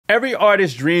Every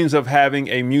artist dreams of having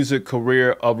a music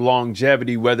career of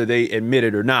longevity, whether they admit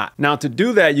it or not. Now, to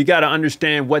do that, you got to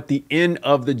understand what the end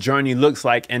of the journey looks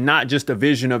like, and not just a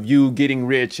vision of you getting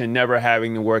rich and never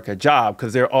having to work a job,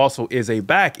 because there also is a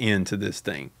back end to this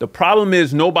thing. The problem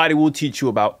is nobody will teach you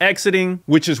about exiting,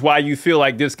 which is why you feel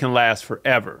like this can last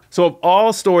forever. So if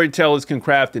all storytellers can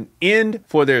craft an end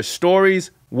for their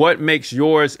stories, what makes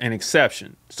yours an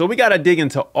exception? So we got to dig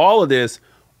into all of this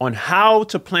on how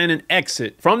to plan an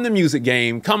exit from the music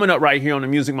game, coming up right here on the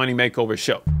Music Money Makeover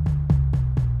show.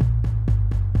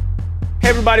 Hey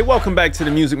everybody, welcome back to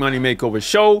the Music Money Makeover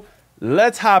show.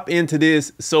 Let's hop into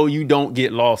this so you don't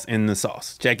get lost in the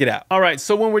sauce. Check it out. All right,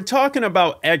 so when we're talking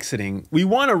about exiting, we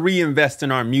want to reinvest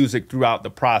in our music throughout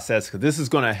the process, because this is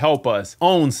going to help us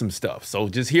own some stuff. So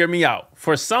just hear me out.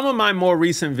 For some of my more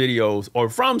recent videos, or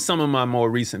from some of my more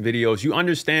recent videos, you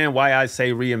understand why I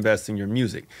say reinvest in your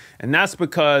music. And that's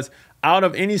because out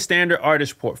of any standard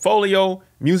artist portfolio,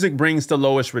 music brings the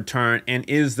lowest return and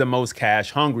is the most cash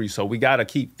hungry. So we got to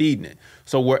keep feeding it.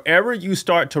 So wherever you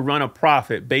start to run a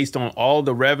profit based on all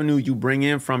the revenue you bring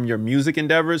in from your music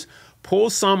endeavors, pull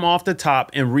some off the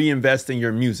top and reinvest in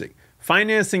your music.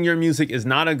 Financing your music is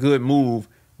not a good move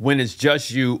when it's just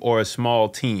you or a small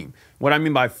team. What I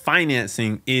mean by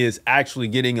financing is actually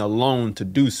getting a loan to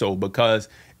do so, because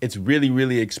it's really,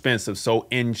 really expensive. So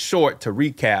in short, to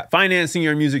recap, financing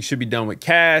your music should be done with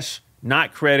cash,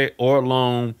 not credit or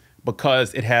loan,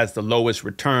 because it has the lowest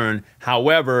return.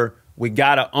 However, we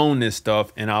gotta own this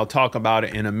stuff, and I'll talk about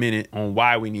it in a minute on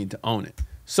why we need to own it.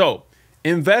 So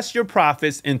invest your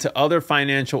profits into other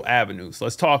financial avenues.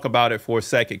 Let's talk about it for a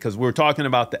second, because we're talking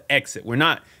about the exit. We're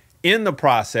not in the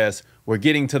process, we're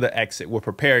getting to the exit. We're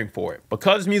preparing for it.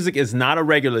 Because music is not a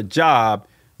regular job,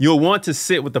 you'll want to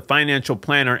sit with the financial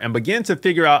planner and begin to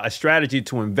figure out a strategy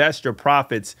to invest your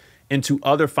profits into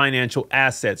other financial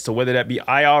assets. So whether that be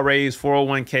IRAs,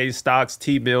 401ks, stocks,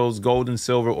 T-bills, gold and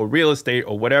silver, or real estate,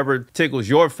 or whatever tickles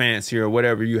your fancy, or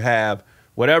whatever you have,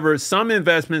 whatever, some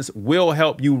investments will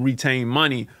help you retain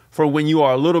money for when you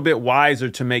are a little bit wiser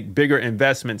to make bigger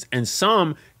investments, and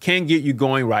some can get you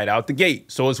going right out the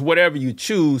gate. So it's whatever you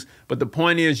choose, but the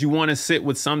point is you want to sit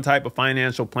with some type of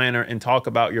financial planner and talk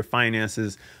about your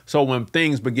finances, so when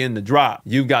things begin to drop,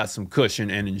 you've got some cushion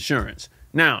and insurance.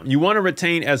 Now, you want to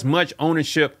retain as much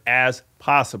ownership as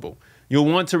possible.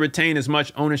 You'll want to retain as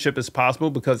much ownership as possible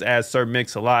because, as Sir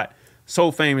Mix-a-Lot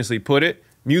so famously put it,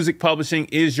 music publishing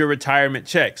is your retirement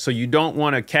check. So you don't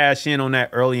want to cash in on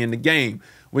that early in the game,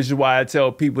 which is why I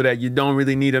tell people that you don't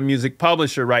really need a music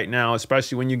publisher right now,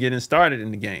 especially when you're getting started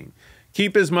in the game.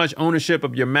 Keep as much ownership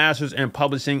of your masters and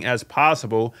publishing as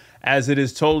possible, as it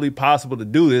is totally possible to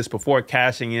do this before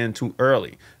cashing in too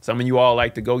early. Some of you all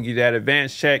like to go get that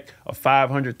advance check of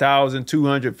 $500,000,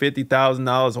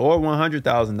 $250,000, or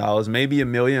 $100,000, maybe $1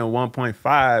 million or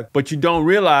 1.5, but you don't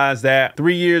realize that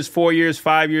 3 years, 4 years,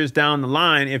 5 years down the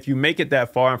line, if you make it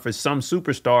that far, and for some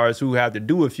superstars who have to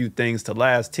do a few things to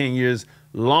last 10 years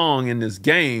long in this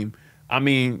game, I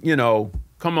mean, you know,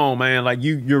 come on, man. Like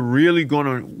you're really going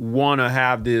to want to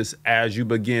have this as you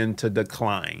begin to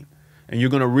decline. And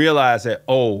you're going to realize that,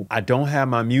 oh, I don't have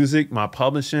my music, my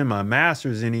publishing, my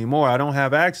masters anymore. I don't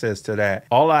have access to that.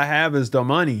 All I have is the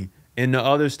money and the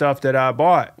other stuff that I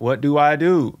bought. What do I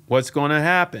do? What's going to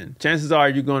happen? Chances are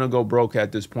you're going to go broke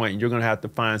at this point, and you're going to have to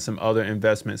find some other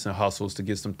investments and hustles to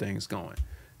get some things going.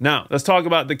 Now, let's talk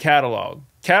about the catalog.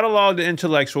 Catalog the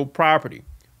intellectual property.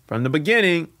 From the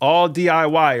beginning, all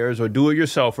DIYers or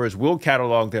do-it-yourselfers will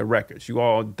catalog their records.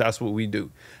 That's what we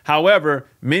do. However,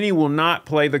 many will not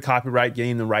play the copyright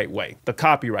game the right way. The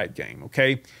copyright game,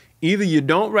 okay? Either you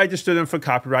don't register them for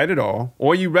copyright at all,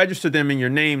 or you register them in your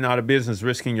name, not a business,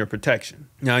 risking your protection.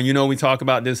 Now, you know we talk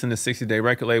about this in the 60-day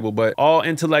record label, but all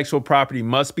intellectual property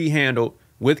must be handled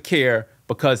with care,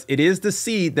 because it is the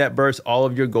seed that bursts all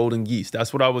of your golden geese.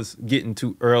 That's what I was getting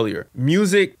to earlier.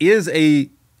 Music is a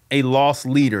loss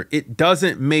leader. It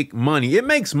doesn't make money. It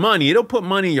makes money. It'll put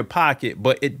money in your pocket,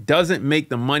 but it doesn't make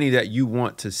the money that you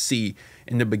want to see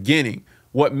in the beginning.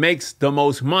 What makes the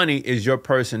most money is your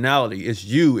personality. It's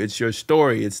you. It's your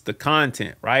story. It's the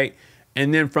content, right?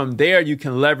 And then from there, you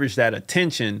can leverage that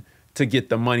attention to get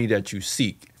the money that you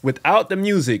seek. Without the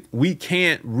music, we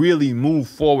can't really move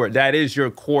forward. That is your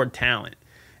core talent.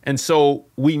 And so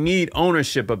we need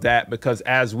ownership of that, because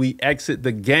as we exit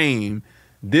the game,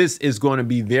 this is going to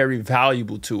be very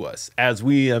valuable to us, as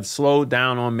we have slowed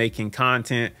down on making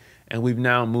content and we've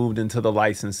now moved into the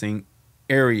licensing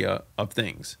area of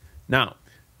things. Now,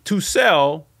 to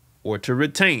sell or to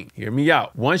retain, hear me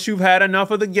out. Once you've had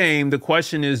enough of the game, the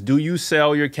question is, do you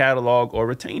sell your catalog or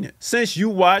retain it? Since you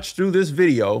watched through this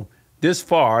video this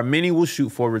far, many will shoot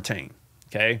for retain.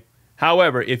 Okay.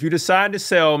 However, if you decide to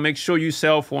sell, make sure you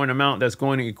sell for an amount that's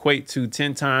going to equate to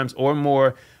 10 times or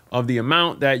more of the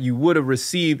amount that you would have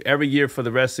received every year for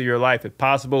the rest of your life if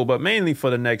possible, but mainly for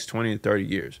the next 20 to 30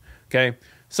 years. Okay.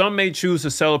 Some may choose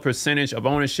to sell a percentage of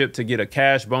ownership to get a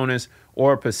cash bonus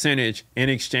or a percentage in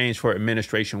exchange for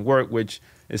administration work, which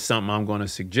is something I'm going to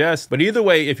suggest. But either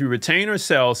way, if you retain or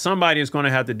sell, somebody is going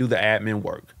to have to do the admin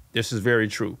work. This is very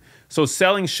true. So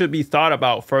selling should be thought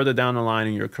about further down the line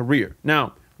in your career.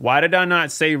 Now, why did I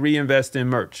not say reinvest in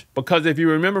merch? Because if you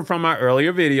remember from my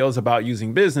earlier videos about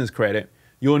using business credit,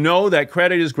 you'll know that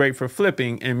credit is great for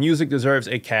flipping and music deserves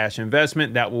a cash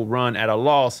investment that will run at a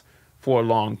loss for a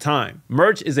long time.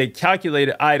 Merch is a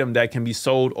calculated item that can be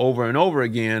sold over and over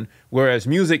again, whereas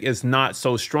music is not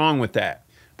so strong with that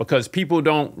because people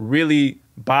don't really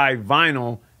buy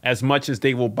vinyl as much as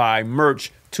they will buy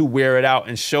merch to wear it out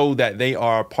and show that they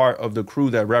are a part of the crew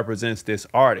that represents this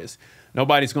artist.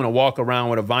 Nobody's going to walk around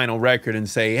with a vinyl record and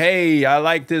say, hey, I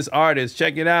like this artist,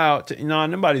 check it out. You know,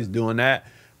 nobody's doing that.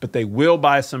 But they will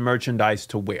buy some merchandise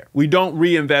to wear. We don't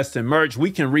reinvest in merch. We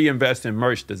can reinvest in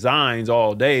merch designs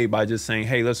all day by just saying,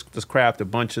 hey, let's craft a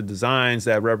bunch of designs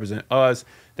that represent us.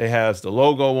 They has the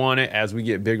logo on it. As we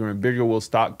get bigger and bigger, we'll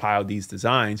stockpile these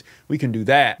designs. We can do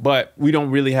that, but we don't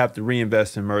really have to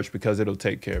reinvest in merch because it'll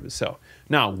take care of itself.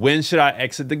 Now, when should I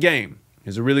exit the game?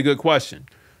 Here's a really good question.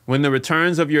 When the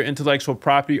returns of your intellectual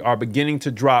property are beginning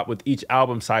to drop with each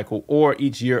album cycle or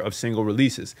each year of single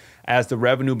releases. As the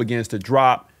revenue begins to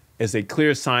drop, is a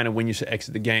clear sign of when you should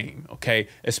exit the game, okay?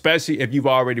 Especially if you've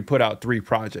already put out 3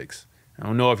 projects. I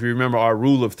don't know if you remember our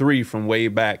rule of 3 from way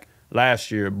back last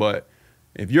year, but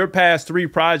if you're past 3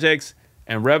 projects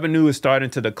and revenue is starting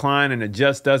to decline and it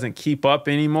just doesn't keep up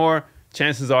anymore,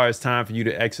 chances are it's time for you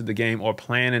to exit the game or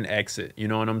plan an exit, you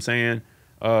know what I'm saying?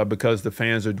 Because the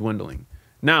fans are dwindling.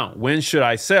 Now, when should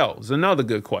I sell? Is another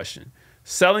good question.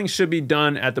 Selling should be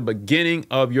done at the beginning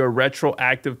of your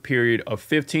retroactive period of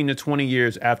 15 to 20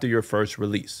 years after your first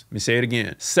release. Let me say it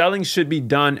again. Selling should be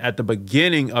done at the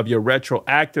beginning of your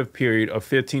retroactive period of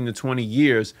 15 to 20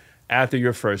 years after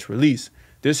your first release.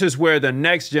 This is where the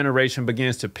next generation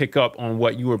begins to pick up on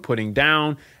what you were putting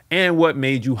down and what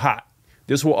made you hot.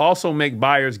 This will also make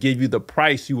buyers give you the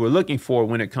price you were looking for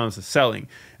when it comes to selling.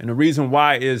 And the reason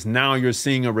why is now you're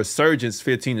seeing a resurgence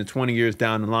 15 to 20 years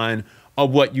down the line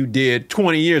of what you did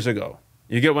 20 years ago.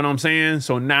 You get what I'm saying?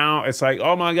 So now it's like,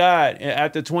 oh my God,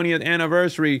 at the 20th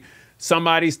anniversary,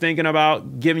 somebody's thinking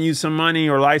about giving you some money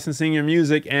or licensing your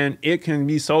music and it can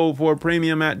be sold for a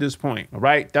premium at this point, all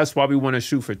right? That's why we want to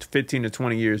shoot for 15 to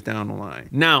 20 years down the line.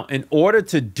 Now, in order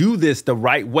to do this the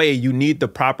right way, you need the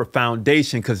proper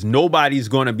foundation because nobody's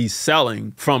going to be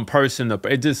selling from person to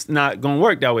person. It's just not going to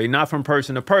work that way, not from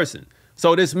person to person.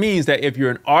 So this means that if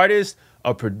you're an artist,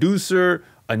 a producer,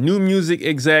 a new music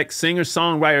exec, singer,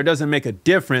 songwriter, doesn't make a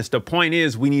difference. The point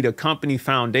is we need a company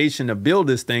foundation to build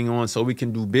this thing on so we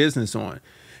can do business on.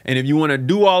 And if you want to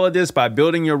do all of this by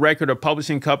building your record or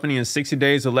publishing company in 60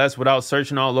 days or less without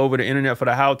searching all over the internet for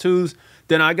the how-tos,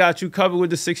 then I got you covered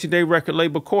with the 60-day record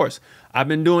label course. I've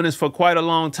been doing this for quite a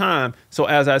long time. So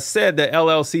as I said, the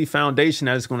LLC foundation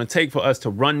that it's going to take for us to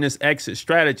run this exit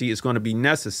strategy is going to be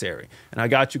necessary. And I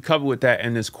got you covered with that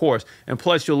in this course. And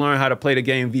plus you'll learn how to play the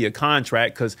game via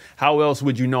contract because how else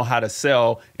would you know how to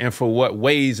sell and for what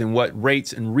ways and what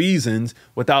rates and reasons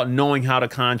without knowing how the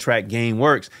contract game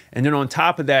works. And then on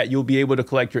top of that, you'll be able to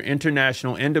collect your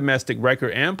international and domestic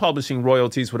record and publishing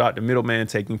royalties without the middleman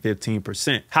taking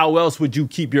 15%. How else would you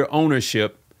keep your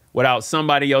ownership without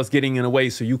somebody else getting in the way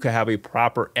so you can have a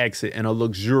proper exit and a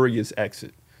luxurious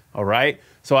exit? All right.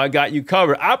 So I got you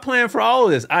covered. I plan for all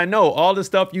of this. I know all the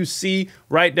stuff you see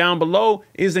right down below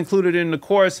is included in the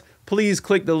course. Please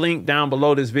click the link down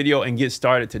below this video and get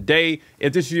started today.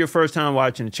 If this is your first time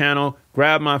watching the channel,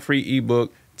 grab my free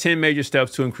ebook, 10 Major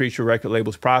Steps to Increase Your Record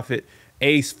Label's Profit.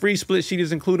 A free split sheet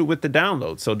is included with the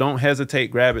download, so don't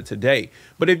hesitate, grab it today.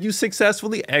 But if you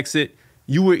successfully exit,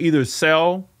 you will either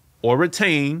sell or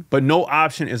retain, but no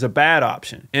option is a bad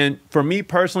option. And for me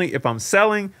personally, if I'm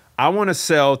selling, I want to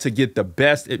sell to get the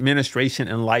best administration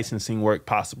and licensing work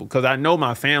possible because I know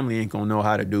my family ain't gonna know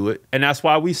how to do it. And that's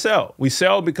why we sell. We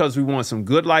sell because we want some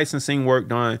good licensing work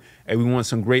done and we want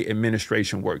some great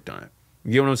administration work done.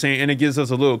 You get what I'm saying? And it gives us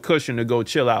a little cushion to go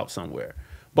chill out somewhere.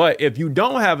 But if you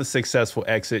don't have a successful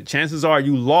exit, chances are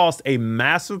you lost a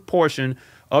massive portion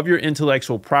of your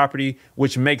intellectual property,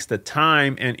 which makes the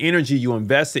time and energy you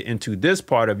invested into this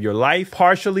part of your life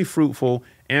partially fruitful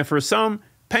and for some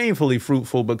painfully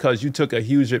fruitful because you took a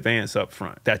huge advance up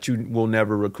front that you will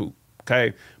never recoup.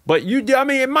 okay? But I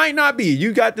mean, it might not be.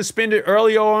 You got to spend it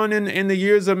early on in the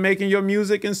years of making your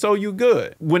music, and so you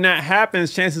good. When that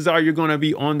happens, chances are you're gonna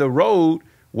be on the road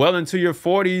well into your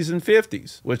 40s and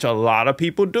 50s, which a lot of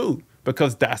people do,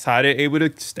 because that's how they're able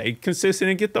to stay consistent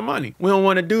and get the money. We don't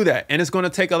want to do that. And it's going to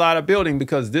take a lot of building,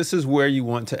 because this is where you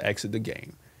want to exit the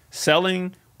game.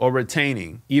 Selling or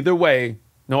retaining. Either way,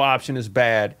 no option is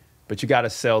bad, but you got to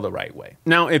sell the right way.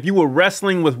 Now, if you were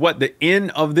wrestling with what the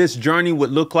end of this journey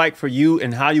would look like for you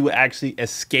and how you would actually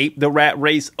escape the rat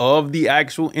race of the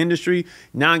actual industry,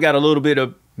 now I got a little bit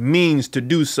of means to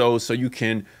do so you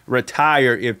can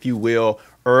retire, if you will,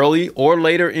 early or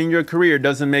later in your career.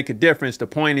 Doesn't make a difference. The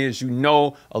point is, you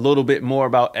know a little bit more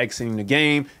about exiting the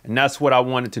game, and that's what I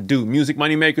wanted to do. Music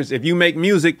Money Makers, if you make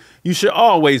music, you should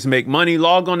always make money.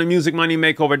 Log on to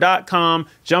musicmoneymakeover.com,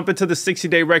 jump into the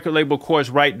 60-day record label course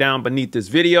right down beneath this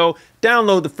video,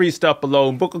 download the free stuff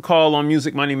below, book a call on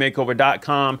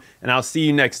musicmoneymakeover.com, and I'll see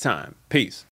you next time.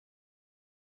 Peace.